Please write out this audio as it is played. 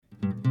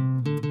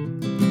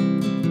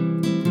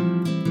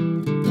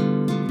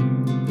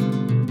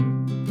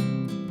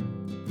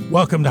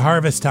Welcome to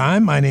Harvest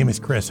Time. My name is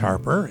Chris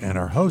Harper, and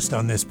our host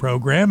on this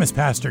program is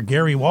Pastor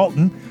Gary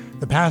Walton,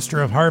 the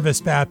pastor of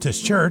Harvest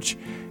Baptist Church.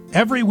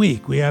 Every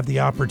week, we have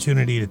the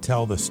opportunity to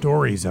tell the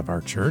stories of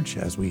our church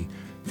as we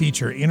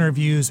feature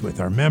interviews with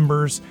our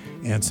members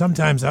and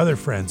sometimes other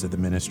friends of the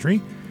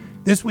ministry.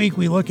 This week,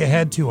 we look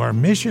ahead to our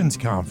missions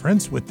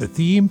conference with the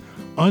theme,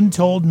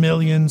 Untold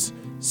Millions,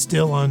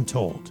 Still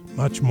Untold.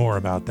 Much more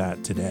about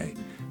that today.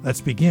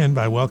 Let's begin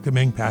by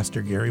welcoming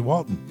Pastor Gary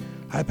Walton.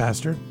 Hi,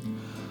 Pastor.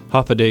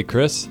 Hafa Day,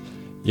 Chris.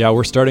 Yeah,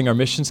 we're starting our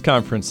missions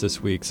conference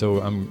this week,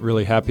 so I'm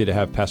really happy to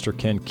have Pastor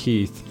Ken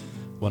Keith,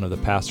 one of the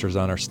pastors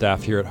on our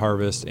staff here at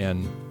Harvest,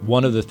 and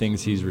one of the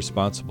things he's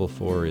responsible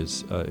for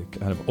is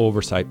kind of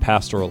oversight,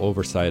 pastoral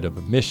oversight of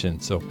a mission.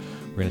 So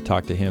we're going to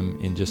talk to him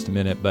in just a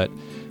minute. But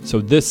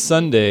so this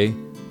Sunday,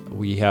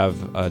 we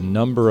have a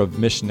number of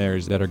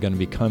missionaries that are going to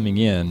be coming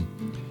in.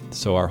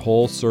 So our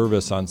whole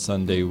service on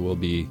Sunday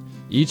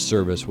each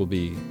service will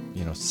be,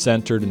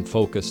 centered and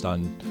focused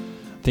on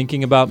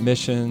thinking about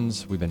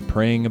missions. We've been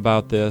praying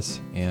about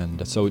this.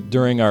 And so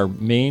during our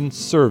main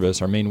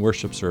service, our main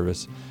worship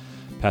service,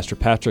 Pastor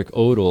Patrick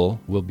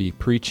Odell will be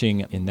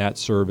preaching in that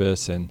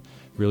service and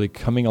really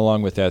coming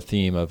along with that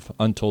theme of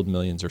untold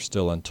millions are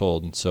still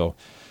untold. And so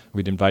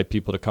we'd invite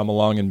people to come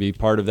along and be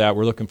part of that.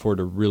 We're looking forward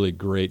to a really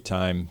great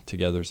time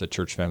together as a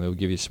church family. We'll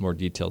give you some more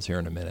details here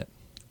in a minute.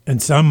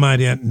 And some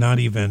might not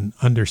even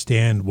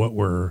understand what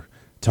we're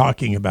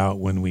talking about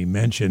when we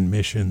mention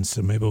missions,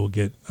 so maybe we'll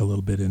get a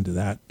little bit into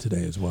that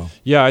today as well.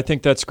 Yeah, I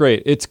think that's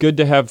great. It's good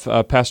to have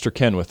Pastor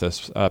Ken with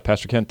us.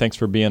 Pastor Ken, thanks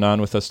for being on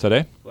with us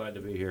today. Glad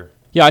to be here.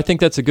 Yeah, I think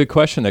that's a good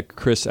question that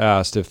Chris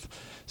asked.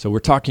 So we're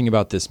talking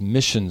about this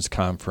missions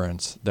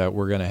conference that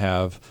we're going to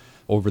have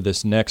over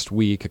this next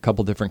week, a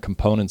couple different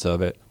components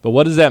of it. But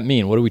what does that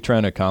mean? What are we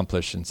trying to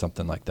accomplish in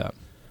something like that?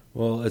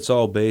 Well, it's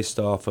all based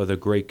off of the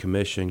Great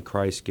Commission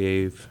Christ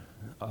gave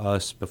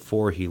us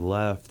before he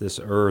left this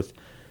earth.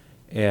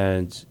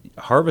 And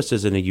Harvest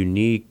is in a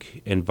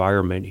unique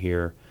environment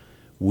here.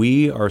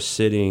 We are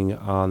sitting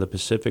on the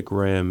Pacific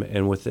Rim,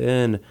 and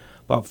within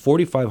about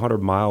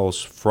 4,500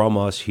 miles from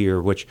us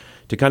here, which,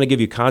 to kind of give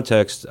you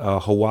context,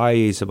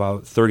 Hawaii is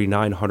about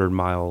 3,900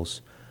 miles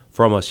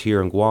from us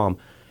here in Guam.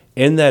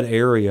 In that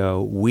area,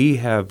 we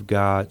have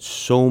got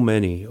so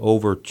many,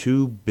 over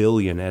 2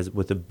 billion, as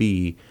with a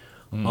B,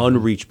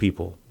 unreached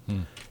people.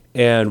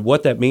 And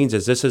what that means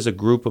is this is a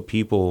group of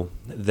people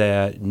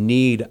that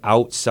need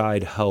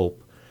outside help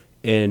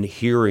in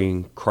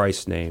hearing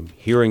Christ's name,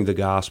 hearing the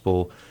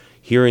gospel,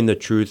 hearing the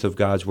truth of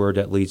God's word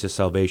that leads to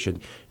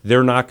salvation.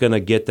 They're not going to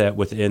get that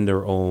within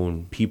their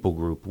own people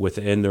group,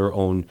 within their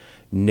own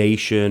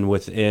nation,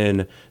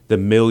 within the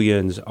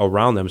millions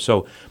around them.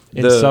 So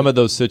in some of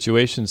those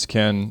situations,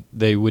 Ken,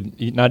 they would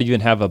not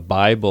even have a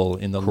Bible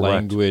in the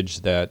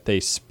language that they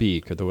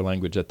speak or the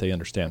language that they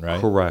understand,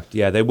 right? Correct.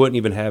 Yeah, they wouldn't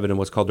even have it in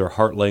what's called their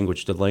heart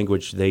language, the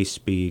language they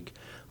speak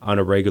on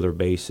a regular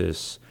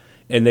basis.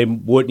 And they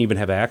wouldn't even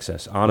have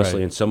access. Honestly,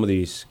 Right. In some of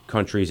these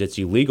countries, it's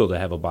illegal to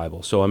have a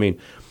Bible. So,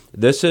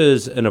 this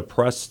is an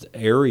oppressed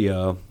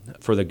area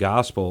for the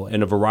gospel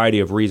in a variety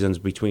of reasons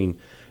between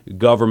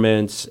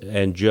governments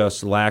and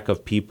just lack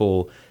of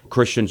people,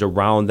 Christians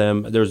around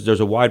them. There's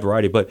a wide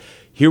variety. But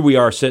here we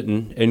are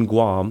sitting in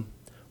Guam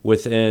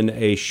within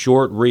a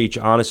short reach,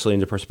 honestly, in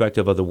the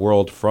perspective of the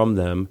world from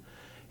them.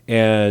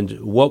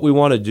 And what we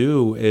want to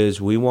do is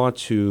we want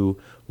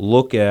to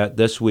look at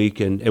this week,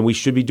 and we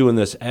should be doing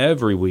this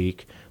every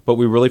week, but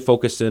we really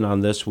focused in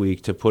on this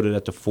week to put it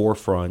at the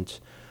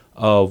forefront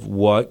of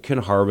what can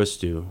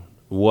Harvest do,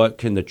 what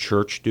can the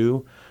church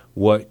do,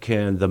 what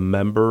can the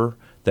member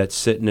that's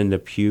sitting in the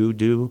pew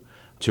do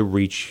to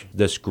reach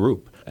this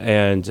group.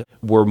 And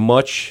we're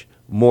much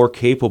more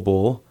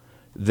capable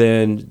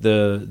than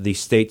the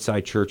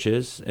stateside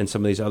churches and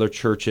some of these other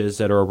churches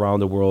that are around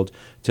the world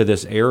to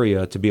this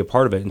area to be a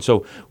part of it. And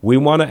so we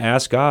want to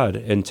ask God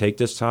and take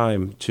this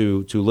time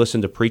to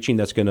listen to preaching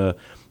that's going to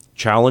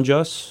challenge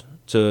us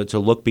to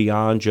look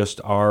beyond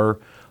just our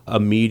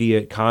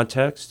immediate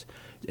context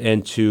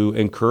and to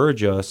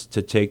encourage us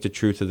to take the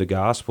truth of the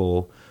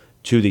gospel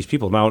to these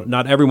people. Now,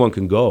 not everyone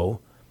can go,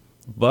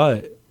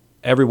 but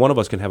every one of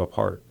us can have a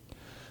part.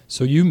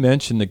 So you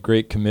mentioned the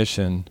Great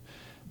Commission.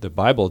 The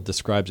Bible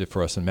describes it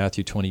for us in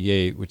Matthew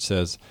 28, which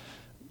says,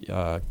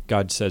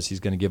 God says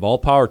he's going to give all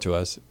power to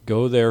us.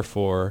 Go,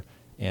 therefore,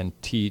 and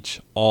teach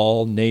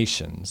all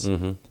nations.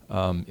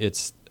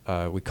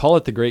 We call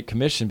it the Great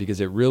Commission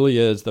because it really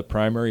is the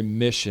primary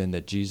mission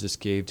that Jesus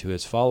gave to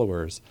his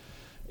followers.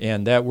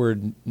 And that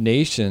word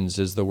nations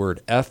is the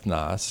word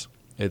ethnos.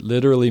 It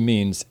literally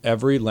means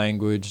every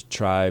language,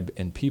 tribe,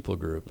 and people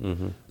group.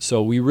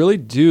 So we really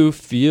do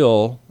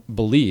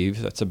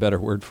believe, that's a better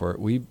word for it,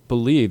 we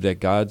believe that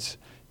God's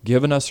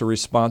given us a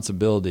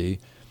responsibility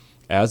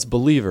as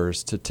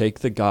believers to take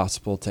the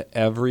gospel to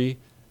every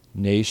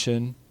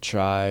nation,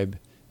 tribe,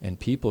 and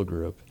people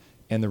group.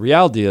 And the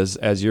reality is,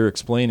 as you're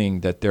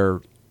explaining, that there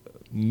are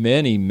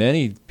many,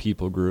 many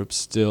people groups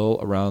still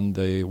around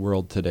the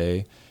world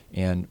today,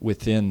 and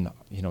within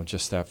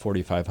just that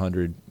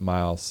 4,500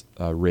 miles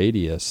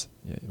radius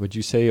would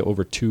you say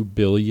over 2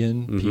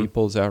 billion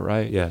people? Is that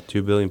right? Yeah,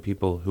 2 billion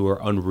people who are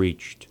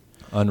unreached.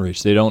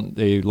 Unreached.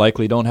 They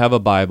likely don't have a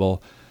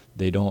Bible.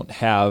 They don't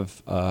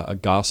have a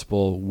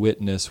gospel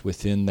witness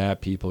within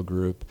that people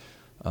group.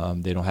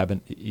 They don't have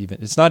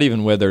it's not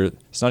even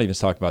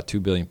talking about 2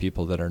 billion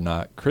people that are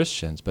not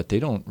Christians, but they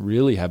don't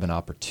really have an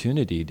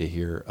opportunity to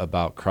hear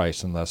about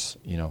Christ unless,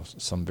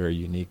 some very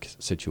unique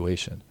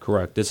situation.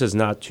 Correct. This is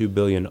not 2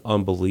 billion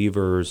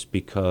unbelievers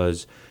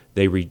because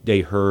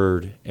they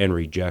heard and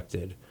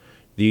rejected.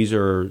 These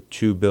are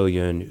 2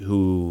 billion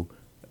who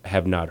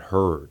have not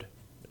heard,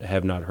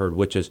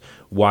 which is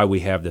why we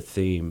have the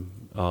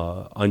theme,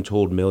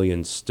 untold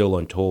millions still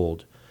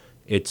untold.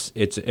 It's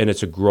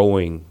a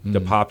growing.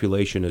 The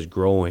population is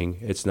growing.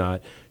 It's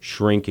not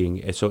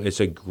shrinking. So it's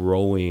a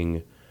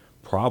growing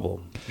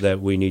problem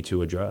that we need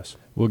to address.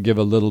 We'll give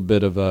a little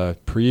bit of a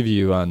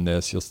preview on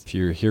this. If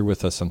you're here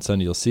with us on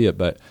Sunday, you'll see it.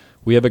 But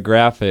we have a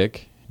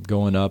graphic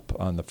going up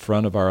on the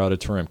front of our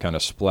auditorium, kind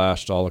of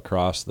splashed all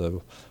across the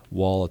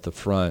wall at the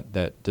front,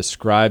 that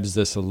describes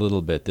this a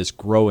little bit, this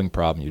growing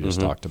problem you just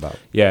talked about.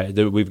 Yeah,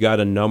 we've got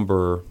a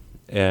number,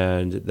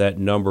 and that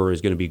number is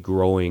going to be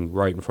growing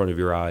right in front of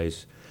your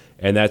eyes.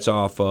 And that's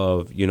off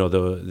of the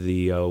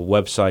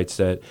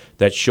websites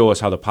that show us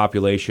how the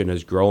population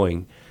is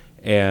growing.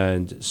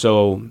 And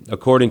so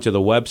according to the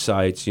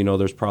websites,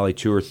 there's probably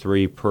 2 or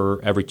 3 per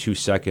every 2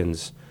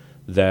 seconds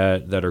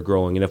that are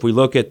growing. And if we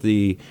look at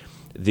the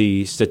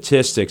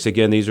statistics,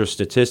 again, these are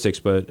statistics,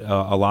 but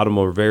a lot of them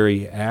are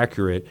very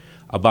accurate.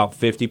 About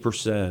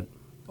 50%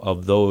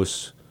 of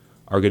those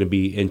are going to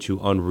be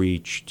into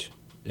unreached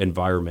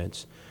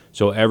environments.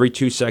 So every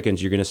 2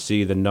 seconds, you're going to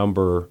see the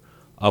number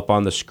up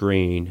on the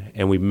screen,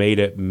 and we made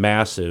it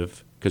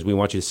massive because we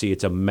want you to see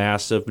it's a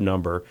massive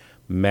number,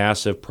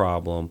 massive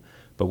problem,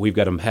 but we've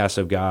got a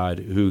massive God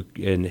who,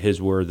 in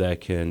His Word, that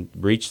can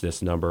reach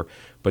this number.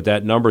 But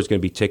that number is going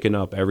to be ticking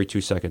up every 2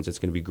 seconds. It's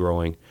going to be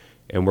growing,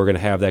 and we're going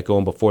to have that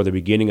going before the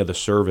beginning of the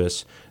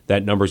service.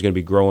 That number is going to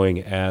be growing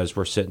as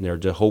we're sitting there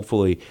to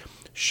hopefully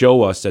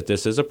show us that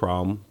this is a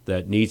problem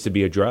that needs to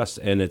be addressed,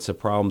 and it's a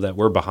problem that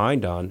we're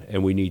behind on,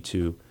 and we need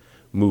to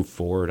move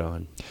forward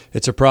on.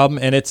 It's a problem,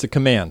 and it's a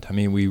command. I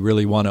mean, we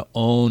really want to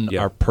own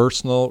our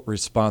personal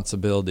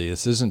responsibility.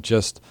 This isn't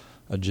just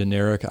a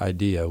generic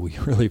idea. We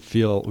really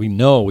feel,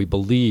 we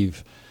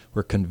believe,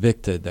 we're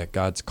convicted that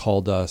God's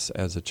called us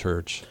as a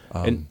church.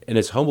 And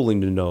it's humbling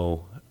to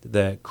know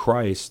that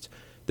Christ,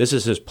 this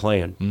is His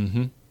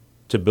plan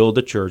to build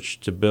a church,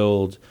 to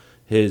build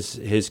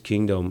His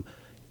kingdom,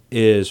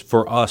 is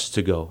for us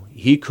to go.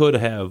 He could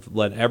have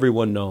let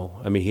everyone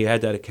know. I mean, He had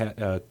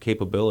that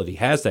capability,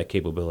 has that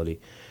capability,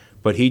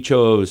 but He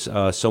chose,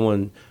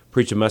 someone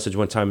preached a message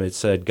one time that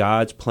said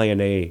God's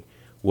plan A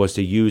was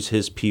to use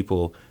His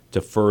people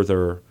to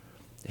further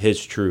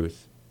His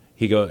truth.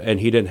 He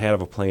didn't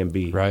have a plan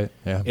B. Right,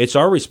 yeah. It's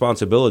our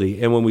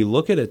responsibility, and when we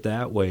look at it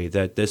that way,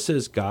 that this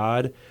is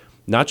God,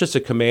 not just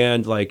a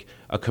command like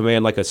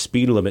a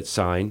speed limit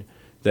sign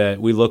that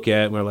we look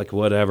at and we're like,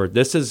 whatever.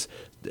 This is,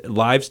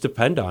 lives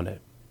depend on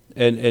it.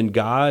 And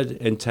God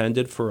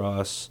intended for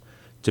us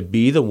to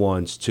be the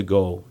ones to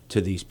go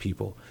to these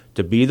people,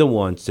 to be the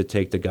ones to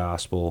take the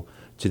gospel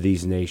to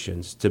these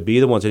nations, to be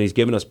the ones, and He's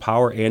given us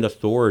power and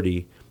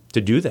authority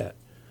to do that.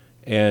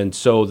 And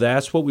so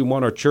that's what we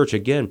want our church.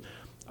 Again,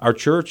 our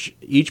church,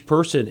 each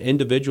person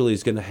individually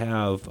is going to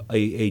have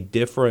a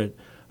different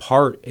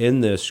part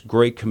in this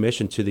great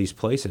commission to these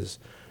places.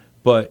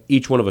 But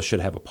each one of us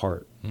should have a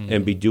part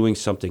and be doing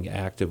something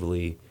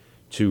actively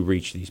to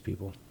reach these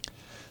people.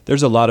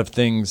 There's a lot of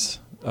things,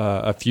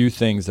 a few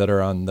things that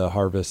are on the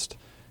Harvest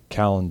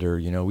calendar.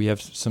 We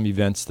have some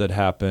events that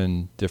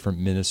happen, different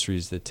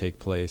ministries that take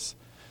place.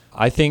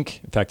 I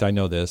think, in fact, I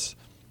know this,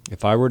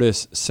 if I were to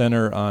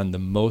center on the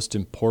most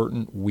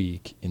important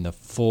week in the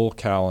full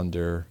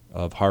calendar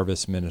of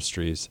Harvest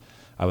Ministries,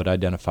 I would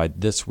identify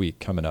this week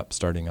coming up,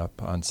 starting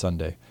up on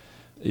Sunday.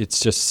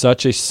 It's just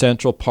such a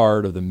central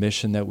part of the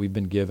mission that we've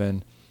been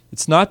given.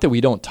 It's not that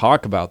we don't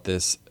talk about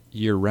this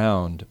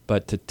year-round,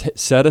 but to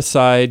set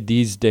aside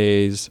these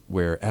days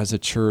where, as a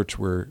church,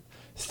 we're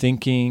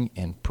thinking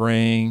and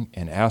praying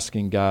and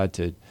asking God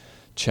to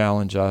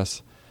challenge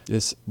us.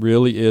 This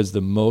really is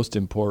the most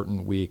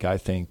important week, I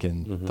think,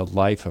 in the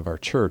life of our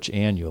church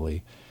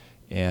annually.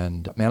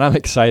 And, man, I'm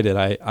excited.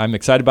 I'm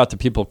excited about the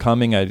people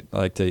coming. I'd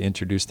like to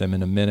introduce them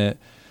in a minute.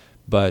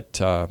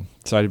 But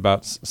excited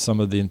about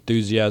some of the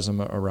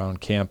enthusiasm around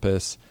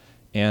campus.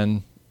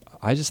 And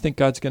I just think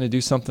God's going to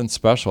do something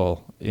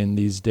special in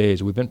these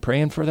days. We've been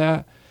praying for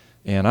that,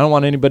 and I don't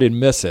want anybody to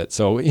miss it.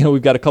 So,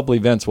 we've got a couple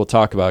events we'll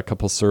talk about, a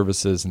couple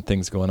services and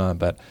things going on.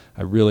 But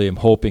I really am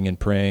hoping and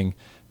praying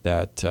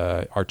that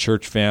our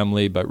church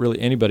family, but really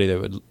anybody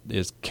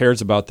that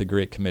cares about the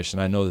Great Commission,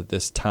 I know that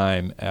this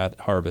time at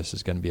Harvest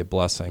is going to be a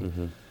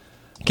blessing.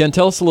 Ken,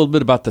 tell us a little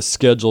bit about the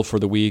schedule for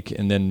the week,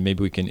 and then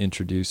maybe we can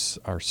introduce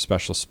our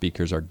special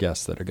speakers, our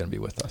guests that are going to be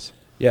with us.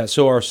 Yeah,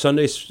 so our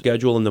Sunday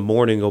schedule in the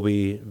morning will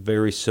be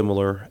very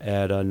similar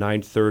at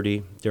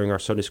 9:30 during our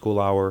Sunday school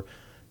hour.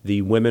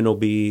 The women will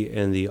be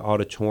in the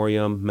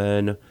auditorium.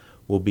 Men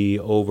will be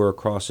over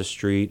across the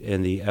street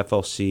in the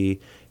FLC.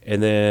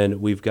 And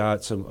then we've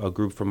got a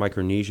group from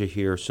Micronesia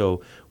here.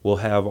 So we'll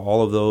have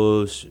all of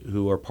those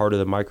who are part of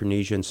the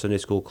Micronesian Sunday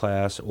school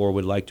class or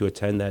would like to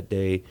attend that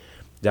day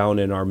down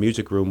in our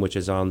music room, which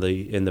is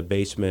in the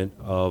basement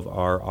of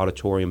our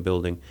auditorium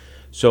building.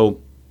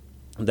 So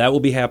that will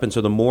be happening.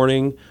 So the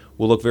morning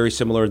will look very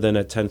similar then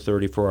at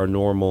 10:30 for our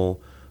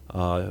normal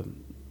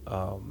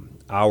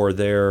hour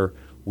there.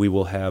 We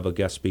will have a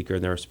guest speaker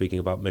in there speaking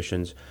about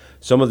missions.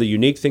 Some of the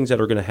unique things that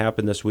are going to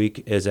happen this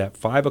week is at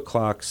 5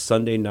 o'clock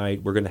Sunday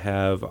night, we're going to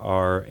have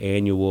our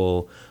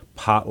annual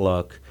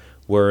potluck,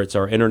 where it's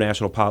our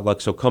international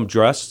potluck. So come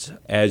dressed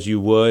as you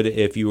would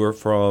if you were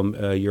from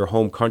your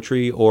home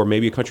country or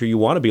maybe a country you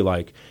want to be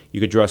like. You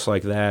could dress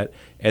like that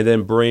and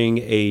then bring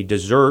a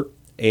dessert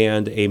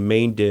and a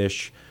main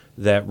dish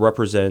that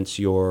represents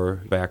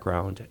your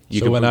background.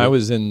 So when I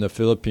was in the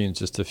Philippines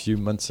just a few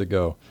months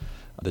ago,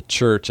 the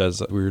church,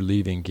 as we were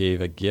leaving, gave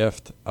a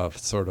gift of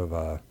sort of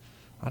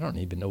I don't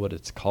even know what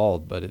it's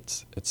called, but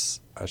it's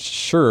a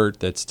shirt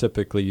that's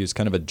typically used,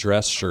 kind of a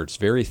dress shirt. It's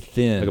very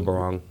thin. Like a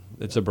barong.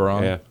 It's a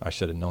barong? Yeah. I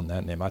should have known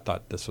that name. I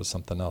thought this was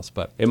something else.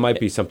 But it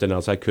might be something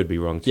else. I could be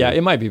wrong, too. Yeah,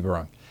 it might be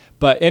barong.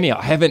 But anyhow,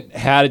 I haven't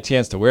had a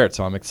chance to wear it,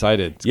 so I'm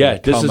excited.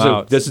 This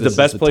is the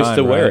best place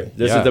to wear it.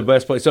 This is the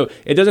best place. So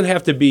it doesn't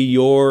have to be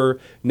your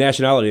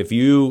nationality. If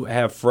you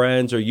have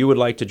friends or you would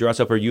like to dress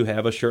up or you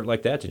have a shirt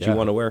like that you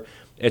want to wear,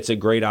 it's a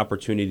great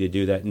opportunity to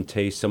do that and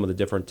taste some of the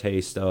different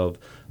tastes of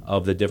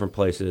the different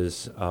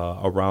places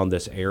around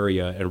this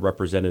area and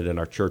represented in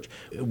our church.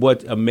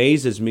 What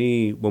amazes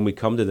me when we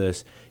come to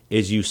this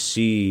is you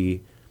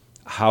see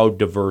how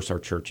diverse our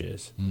church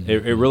is. Mm-hmm.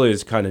 It really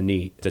is kind of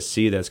neat to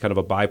see that. It's kind of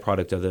a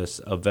byproduct of this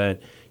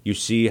event. You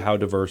see how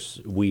diverse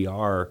we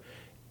are,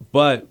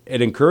 but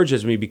it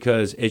encourages me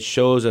because it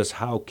shows us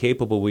how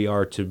capable we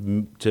are to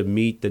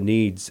meet the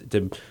needs,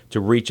 to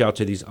reach out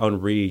to these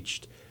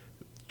unreached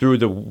through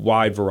the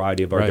wide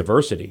variety of our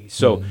diversity.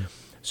 So.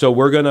 So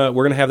we're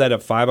gonna have that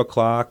at 5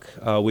 o'clock.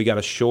 We got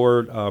a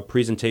short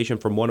presentation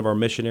from one of our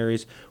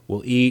missionaries.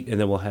 We'll eat,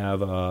 and then we'll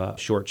have a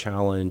short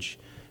challenge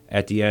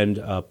at the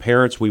end.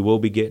 Parents, we will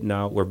be getting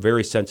out. We're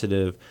very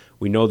sensitive.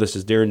 We know this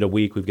is during the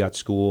week. We've got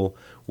school.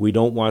 We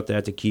don't want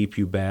that to keep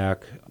you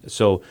back.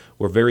 So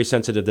we're very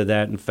sensitive to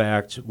that. In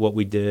fact, what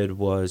we did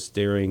was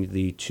during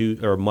the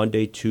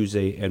Monday,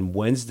 Tuesday, and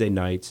Wednesday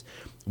nights,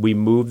 we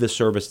moved the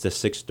service to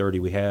 6:30.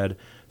 We had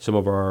some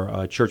of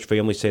our church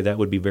family say that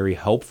would be very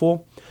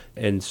helpful.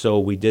 And so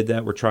we did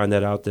that. We're trying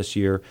that out this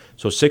year.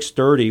 So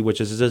 6:30,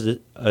 which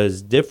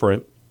is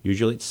different.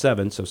 Usually it's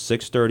 7. So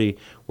 6:30,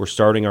 we're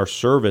starting our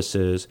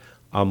services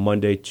on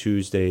Monday,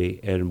 Tuesday,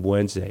 and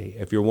Wednesday.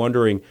 If you're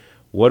wondering,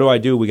 what do I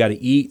do? We got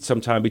to eat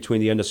sometime between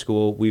the end of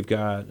school. We've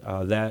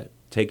got that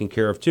taken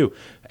care of too.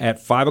 At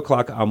 5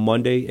 o'clock on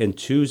Monday and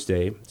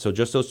Tuesday, so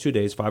just those 2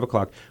 days, 5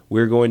 o'clock,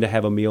 we're going to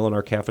have a meal in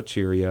our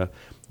cafeteria.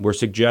 We're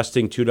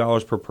suggesting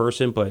 $2 per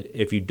person, but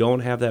if you don't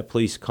have that,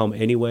 please come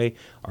anyway.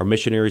 Our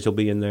missionaries will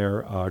be in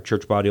there. Our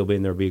church body will be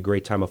in there. It'll be a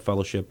great time of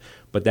fellowship.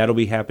 But that'll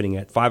be happening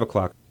at 5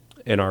 o'clock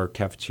in our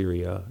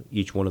cafeteria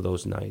each one of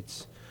those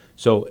nights.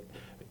 So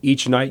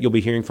each night you'll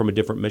be hearing from a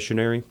different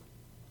missionary,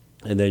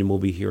 and then we'll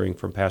be hearing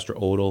from Pastor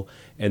Odell.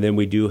 And then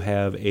we do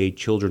have a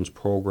children's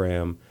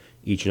program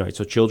each night.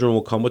 So children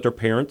will come with their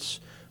parents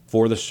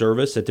for the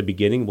service. At the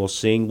beginning, we'll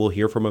sing, we'll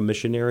hear from a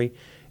missionary.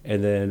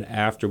 And then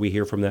after we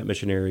hear from that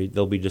missionary,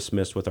 they'll be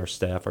dismissed with our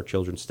staff, our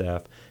children's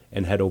staff,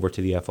 and head over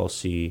to the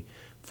FLC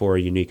for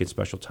a unique and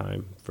special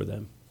time for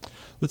them.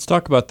 Let's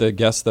talk about the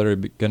guests that are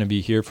going to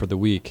be here for the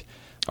week.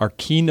 Our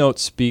keynote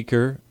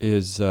speaker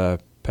is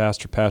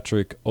Pastor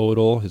Patrick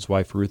Odell. His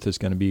wife Ruth is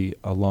going to be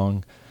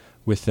along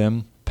with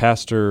them.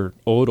 Pastor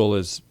Odell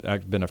has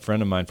been a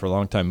friend of mine for a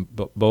long time.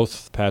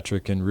 Both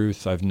Patrick and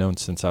Ruth I've known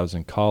since I was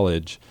in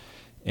college.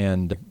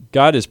 And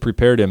God has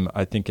prepared him,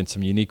 I think, in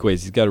some unique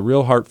ways. He's got a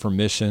real heart for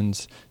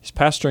missions. He's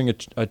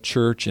pastoring a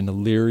church in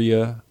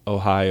Elyria,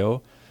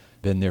 Ohio.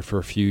 Been there for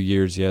a few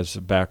years. He has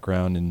a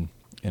background in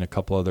a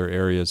couple other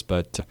areas.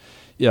 But,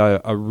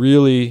 a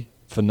really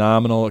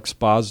phenomenal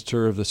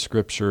expositor of the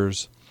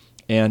Scriptures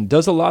and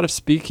does a lot of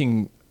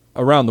speaking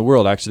around the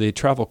world. Actually, they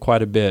travel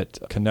quite a bit,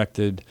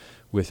 connected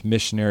with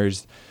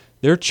missionaries.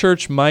 Their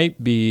church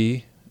might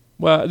be...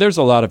 Well, there's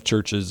a lot of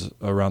churches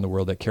around the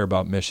world that care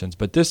about missions,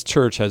 but this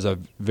church has a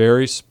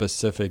very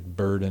specific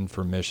burden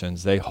for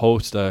missions. They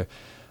host a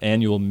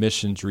annual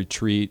missions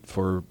retreat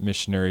for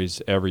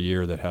missionaries every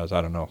year that has,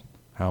 I don't know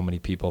how many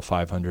people,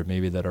 500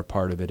 maybe, that are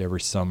part of it every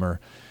summer.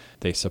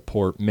 They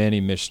support many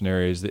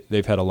missionaries.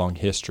 They've had a long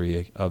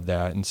history of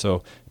that. And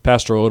so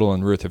Pastor Odell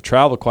and Ruth have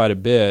traveled quite a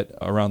bit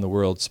around the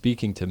world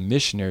speaking to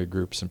missionary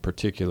groups in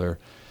particular.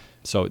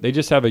 So they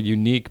just have a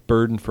unique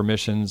burden for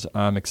missions.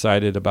 I'm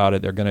excited about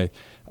it. They're going to,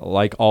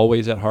 like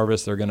always at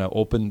Harvest, they're going to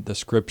open the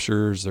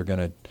Scriptures. They're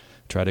going to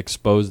try to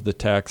expose the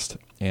text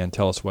and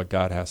tell us what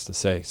God has to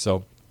say.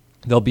 So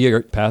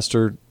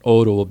Pastor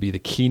Odell will be the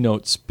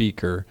keynote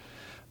speaker,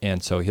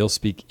 and so he'll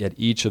speak at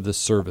each of the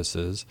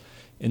services.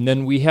 And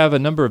then we have a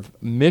number of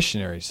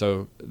missionaries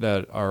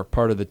that are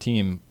part of the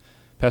team.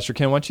 Pastor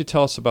Ken, why don't you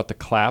tell us about the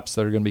claps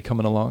that are going to be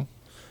coming along?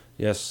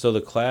 Yes, so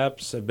the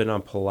Claps have been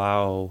on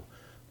Palau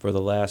for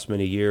the last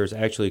many years.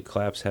 Actually,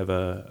 Claps have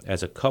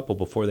as a couple,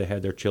 before they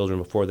had their children,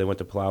 before they went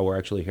to Palau, were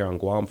actually here on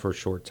Guam for a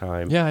short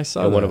time. Yeah, I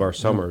saw in that. one of our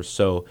summers.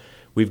 So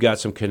we've got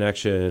some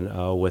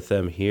connection with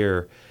them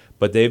here.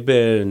 But they've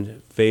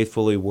been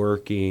faithfully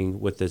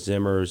working with the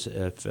Zimmers.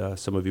 If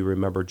some of you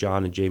remember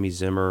John and Jamie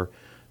Zimmer,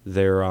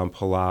 they're on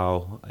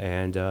Palau,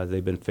 and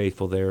they've been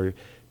faithful there,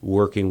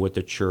 working with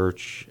the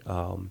church.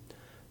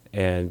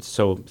 And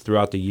so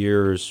throughout the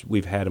years,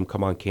 we've had them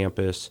come on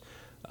campus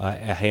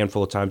a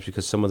handful of times,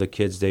 because some of the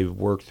kids they've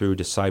worked through,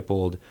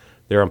 discipled,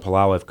 there on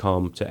Palau have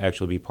come to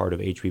actually be part of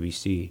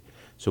HBBC.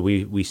 So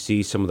we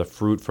see some of the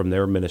fruit from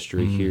their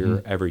ministry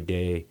here every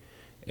day,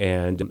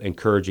 and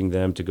encouraging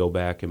them to go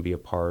back and be a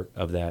part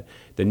of that.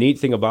 The neat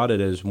thing about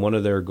it is one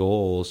of their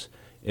goals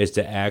is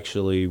to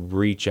actually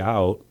reach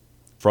out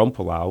from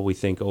Palau. We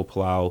think,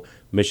 Palau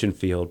mission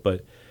field,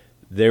 but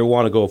they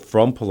want to go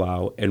from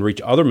Palau and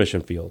reach other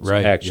mission fields,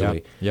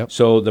 actually. Yep.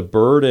 So the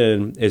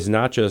burden is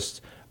not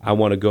just, I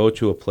want to go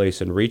to a place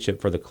and reach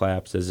it for the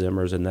Claps, the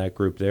Zimmers, and that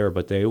group there,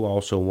 but they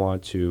also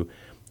want to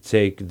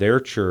take their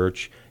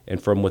church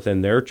and from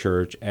within their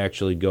church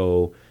actually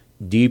go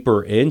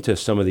deeper into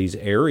some of these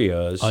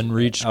areas.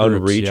 Unreached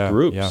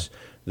groups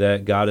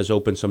that God has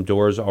opened some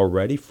doors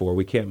already for.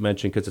 We can't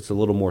mention because it's a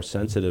little more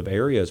sensitive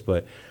areas,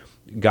 but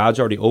God's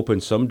already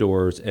opened some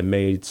doors and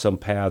made some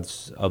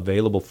paths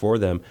available for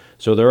them.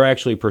 So they're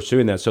actually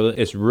pursuing that. So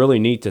it's really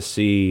neat to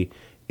see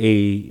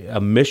a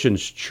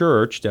missions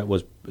church that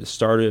was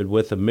started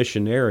with a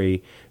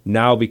missionary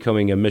now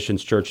becoming a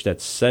missions church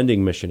that's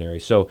sending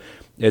missionaries. So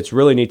it's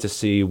really neat to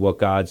see what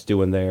God's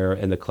doing there,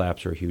 and the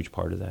Claps are a huge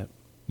part of that.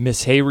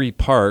 Miss Hayree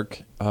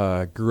Park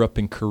grew up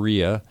in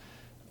Korea,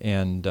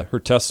 and her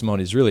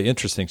testimony is really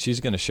interesting. She's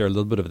going to share a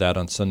little bit of that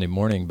on Sunday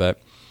morning, but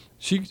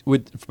she,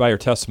 by her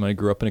testimony,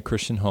 grew up in a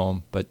Christian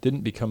home, but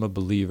didn't become a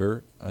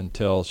believer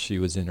until she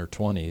was in her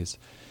 20s.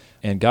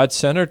 And God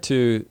sent her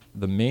to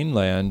the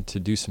mainland to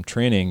do some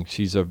training.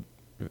 She's a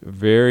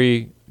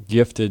very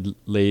gifted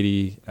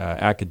lady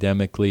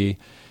academically,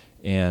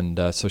 and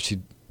so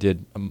she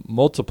did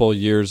multiple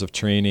years of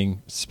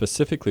training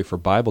specifically for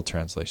Bible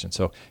translation.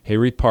 So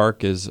Hayree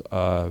Park is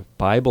a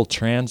Bible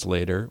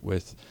translator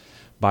with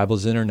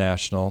Bibles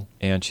International,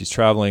 and she's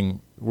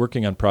traveling,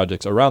 working on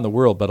projects around the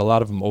world, but a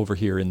lot of them over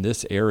here in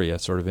this area,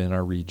 sort of in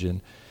our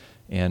region.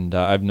 And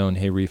I've known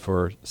Hayree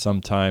for some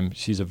time.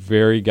 She's a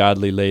very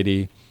godly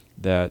lady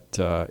that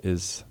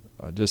is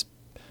just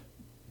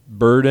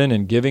burdened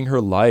and giving her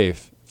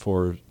life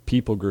for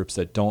people groups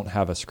that don't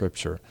have a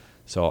scripture.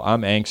 So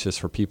I'm anxious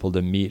for people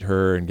to meet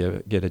her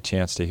and get a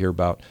chance to hear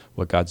about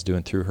what God's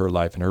doing through her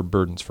life and her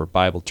burdens for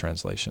Bible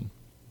translation.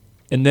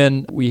 And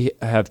then we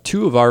have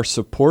two of our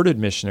supported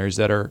missionaries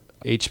that are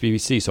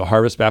HBBC, so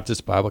Harvest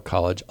Baptist Bible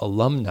College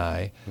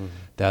alumni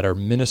that are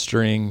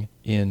ministering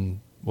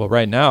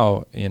right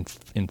now in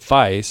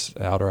Feist,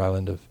 the outer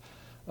island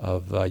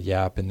of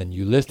Yap, and then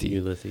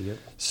Ulithi. Yep.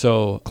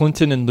 So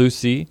Clinton and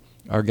Lucy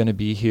are going to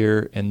be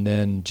here, and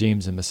then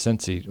James and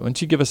Masensi. Why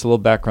don't you give us a little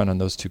background on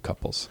those two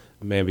couples?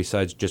 Man,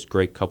 besides just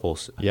great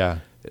couples, Yeah.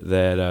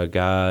 that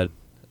God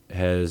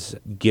has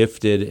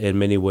gifted in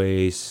many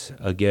ways.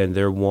 Again,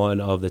 they're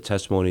one of the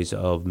testimonies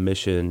of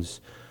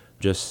missions,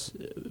 just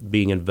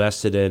being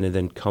invested in and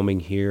then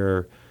coming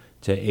here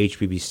to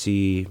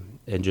HBBC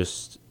and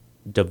just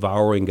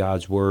devouring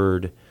God's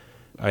Word.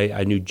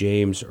 I knew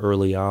James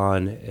early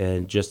on,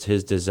 and just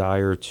his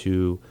desire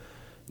to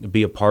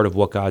be a part of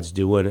what God's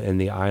doing in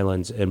the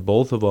islands. And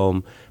both of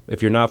them,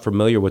 if you're not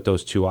familiar with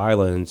those two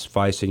islands,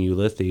 Feist and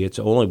Ulithi, it's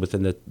only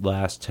within the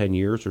last 10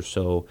 years or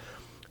so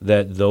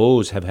that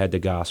those have had the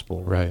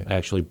gospel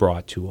actually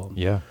brought to them.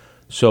 Yeah.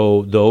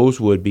 So those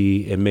would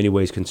be in many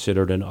ways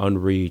considered an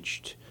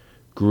unreached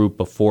group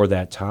before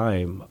that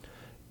time.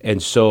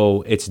 And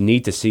so it's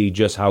neat to see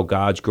just how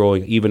God's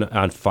growing, even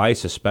on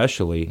Feist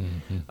especially.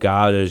 Mm-hmm.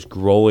 God is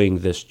growing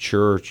this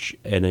church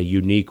in a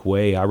unique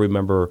way. I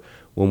remember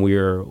when we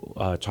were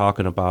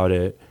talking about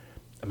it,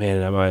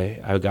 man,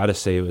 I got to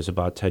say it was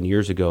about 10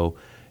 years ago,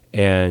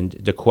 and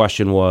the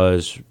question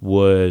was,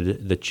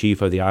 would the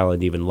chief of the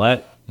island even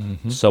let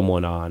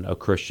someone on, a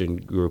Christian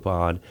group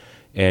on?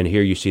 And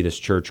here you see this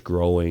church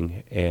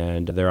growing,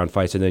 and they're on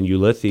Feist. And then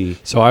Ulithi.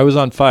 So I was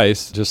on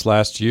Feist just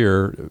last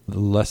year,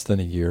 less than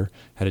a year,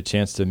 had a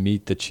chance to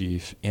meet the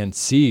chief and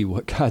see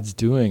what God's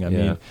doing. I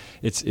mean,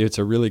 it's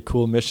a really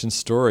cool mission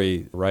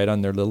story. Right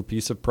on their little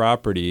piece of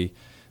property,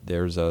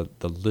 there's the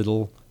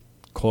little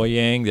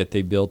koyang that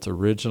they built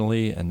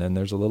originally, and then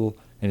there's a little,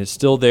 and it's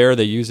still there.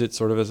 They use it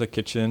sort of as a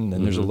kitchen. And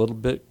then there's a little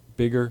bit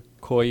bigger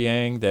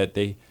koyang that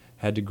they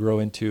had to grow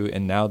into,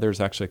 and now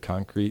there's actually a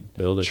concrete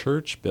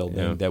church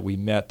building that we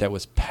met that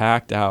was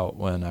packed out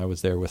when I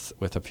was there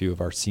with a few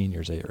of our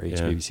seniors, or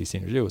HBBC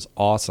seniors. It was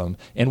awesome.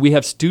 And we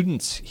have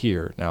students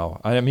here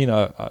now. I mean,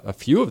 a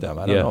few of them.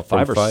 I don't know,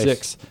 5 or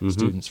 6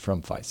 students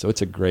from Feist. So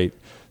it's a great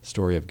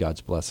story of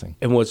God's blessing.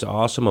 And what's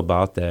awesome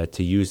about that,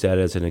 to use that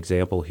as an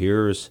example,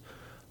 here's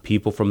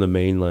people from the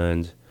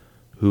mainland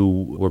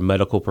who were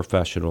medical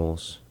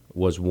professionals,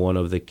 was one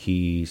of the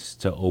keys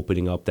to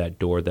opening up that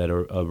door, that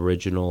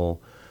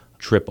original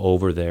trip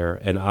over there.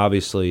 And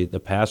obviously the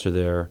pastor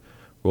there,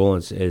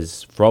 Rollins,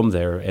 is from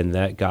there, and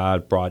that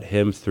God brought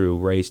him through,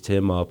 raised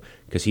him up,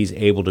 because he's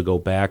able to go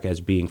back as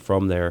being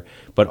from there.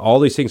 But all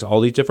these things,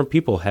 all these different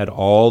people had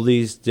all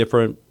these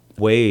different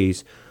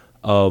ways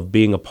of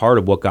being a part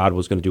of what God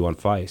was going to do on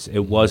FICE.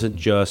 It wasn't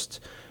just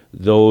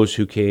those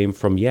who came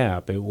from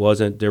YAP.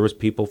 There was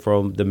people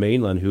from the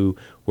mainland who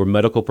were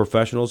medical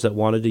professionals that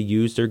wanted to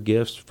use their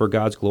gifts for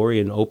God's glory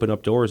and open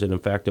up doors, and in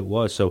fact it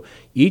was. So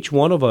each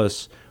one of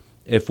us,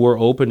 if we're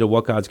open to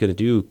what God's going to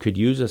do, could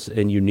use us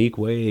in unique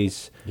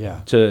ways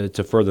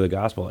to further the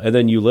gospel. And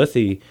then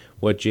Ulithi,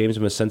 what James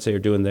and Sensei are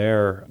doing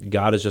there,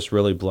 God is just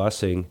really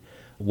blessing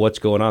what's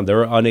going on.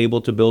 They're unable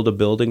to build a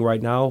building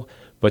right now,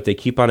 but they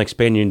keep on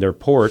expanding their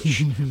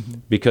porch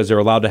because they're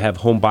allowed to have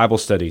home Bible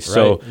studies.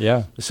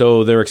 Right.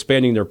 So they're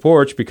expanding their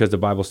porch because the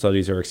Bible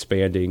studies are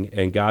expanding,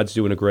 and God's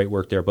doing a great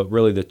work there. But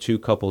really the two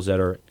couples that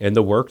are in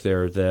the work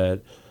there,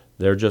 that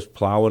they're just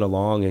plowing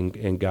along,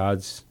 and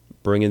God's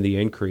bringing the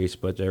increase,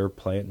 but they're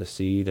planting the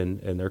seed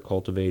and they're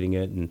cultivating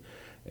it,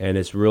 and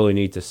it's really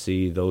neat to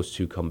see those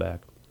two come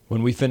back.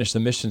 When we finish the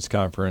missions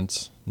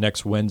conference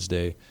next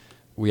Wednesday,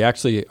 we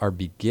actually are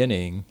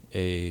beginning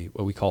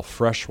what we call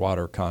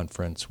freshwater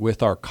conference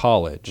with our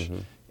college. Mm-hmm.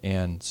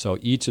 And so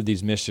each of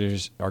these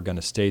missionaries are going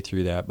to stay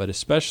through that, but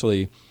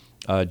especially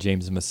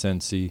James and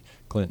Masensi,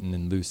 Clinton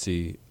and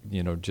Lucy,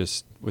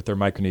 just with their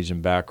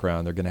Micronesian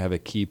background, they're going to have a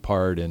key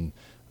part in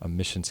a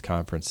missions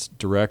conference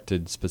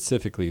directed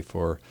specifically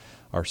for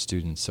our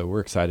students. So we're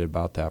excited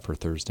about that for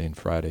Thursday and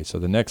Friday. So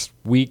the next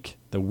week,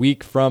 the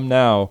week from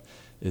now,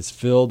 is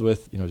filled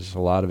with just a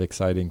lot of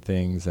exciting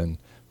things, and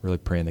really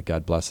praying that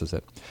God blesses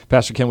it.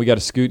 Pastor Ken, we got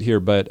to scoot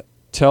here, but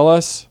tell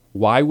us,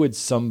 why would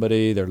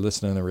somebody, they're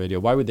listening on the radio,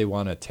 why would they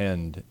want to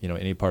attend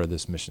any part of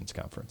this missions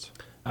conference?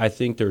 I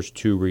think there's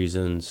two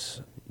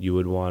reasons you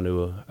would want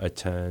to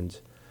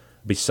attend.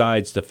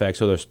 Besides the fact,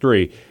 so there's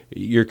three.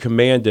 You're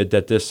commanded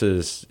that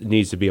this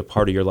needs to be a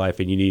part of your life,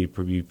 and you need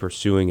to be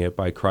pursuing it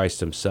by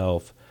Christ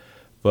himself.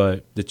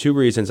 But the two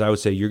reasons, I would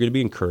say, you're going to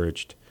be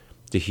encouraged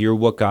to hear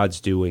what God's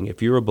doing.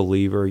 If you're a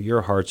believer,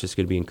 your heart's just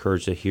going to be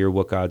encouraged to hear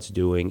what God's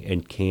doing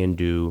and can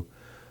do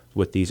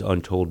with these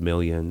untold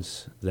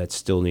millions that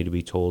still need to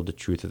be told the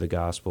truth of the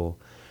gospel.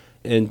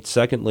 And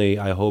secondly,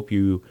 I hope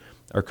you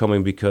are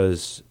coming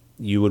because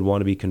you would want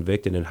to be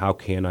convicted in how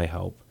can I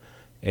help?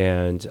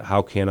 And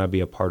how can I be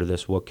a part of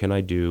this? What can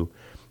I do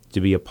to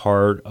be a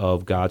part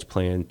of God's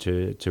plan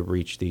to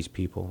reach these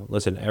people?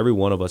 Listen, every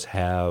one of us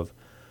have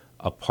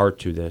a part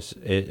to this.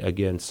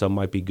 Again, some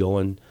might be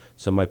going,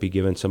 some might be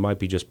giving, some might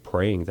be just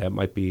praying. That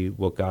might be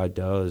what God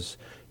does,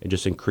 and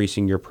just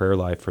increasing your prayer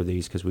life for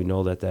these, because we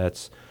know that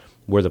that's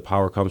where the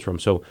power comes from.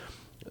 So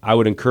I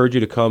would encourage you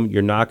to come.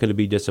 You're not going to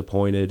be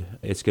disappointed.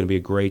 It's going to be a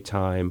great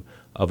time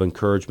of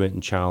encouragement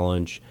and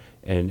challenge,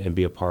 and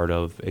be a part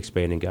of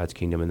expanding God's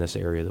kingdom in this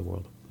area of the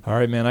world. All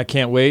right, man, I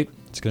can't wait.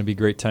 It's going to be a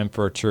great time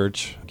for our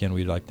church. Again,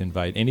 we'd like to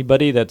invite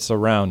anybody that's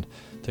around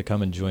to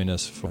come and join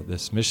us for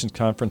this missions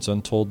conference.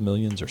 Untold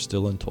millions are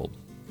still untold.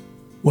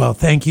 Well,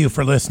 thank you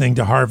for listening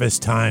to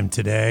Harvest Time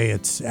today.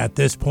 It's at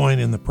this point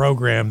in the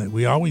program that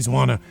we always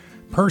want to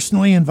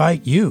personally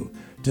invite you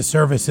to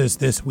services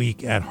this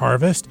week at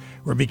Harvest.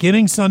 We're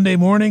beginning Sunday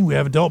morning. We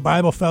have Adult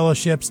Bible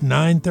Fellowships,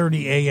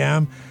 9:30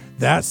 a.m.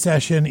 That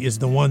session is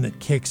the one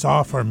that kicks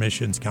off our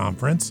missions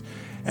conference.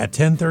 At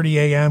 10:30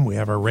 a.m., we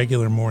have our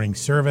regular morning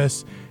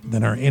service.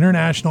 Then our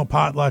international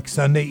potluck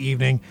Sunday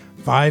evening,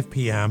 5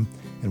 p.m.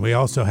 And we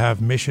also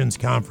have missions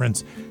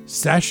conference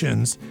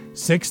sessions,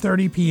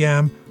 6:30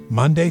 p.m.,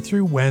 Monday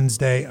through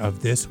Wednesday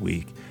of this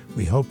week.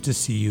 We hope to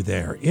see you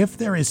there. If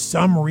there is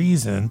some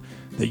reason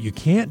that you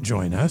can't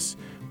join us,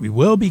 we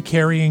will be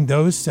carrying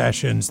those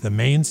sessions, the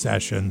main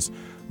sessions,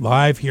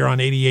 live here on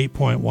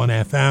 88.1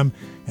 FM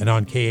and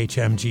on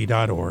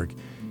khmg.org.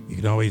 You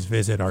can always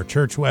visit our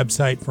church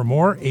website for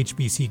more,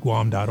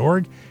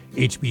 hbcguam.org,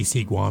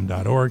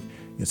 hbcguam.org.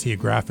 You'll see a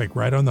graphic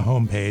right on the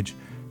homepage.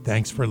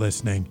 Thanks for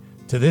listening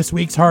to this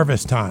week's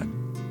Harvest Time.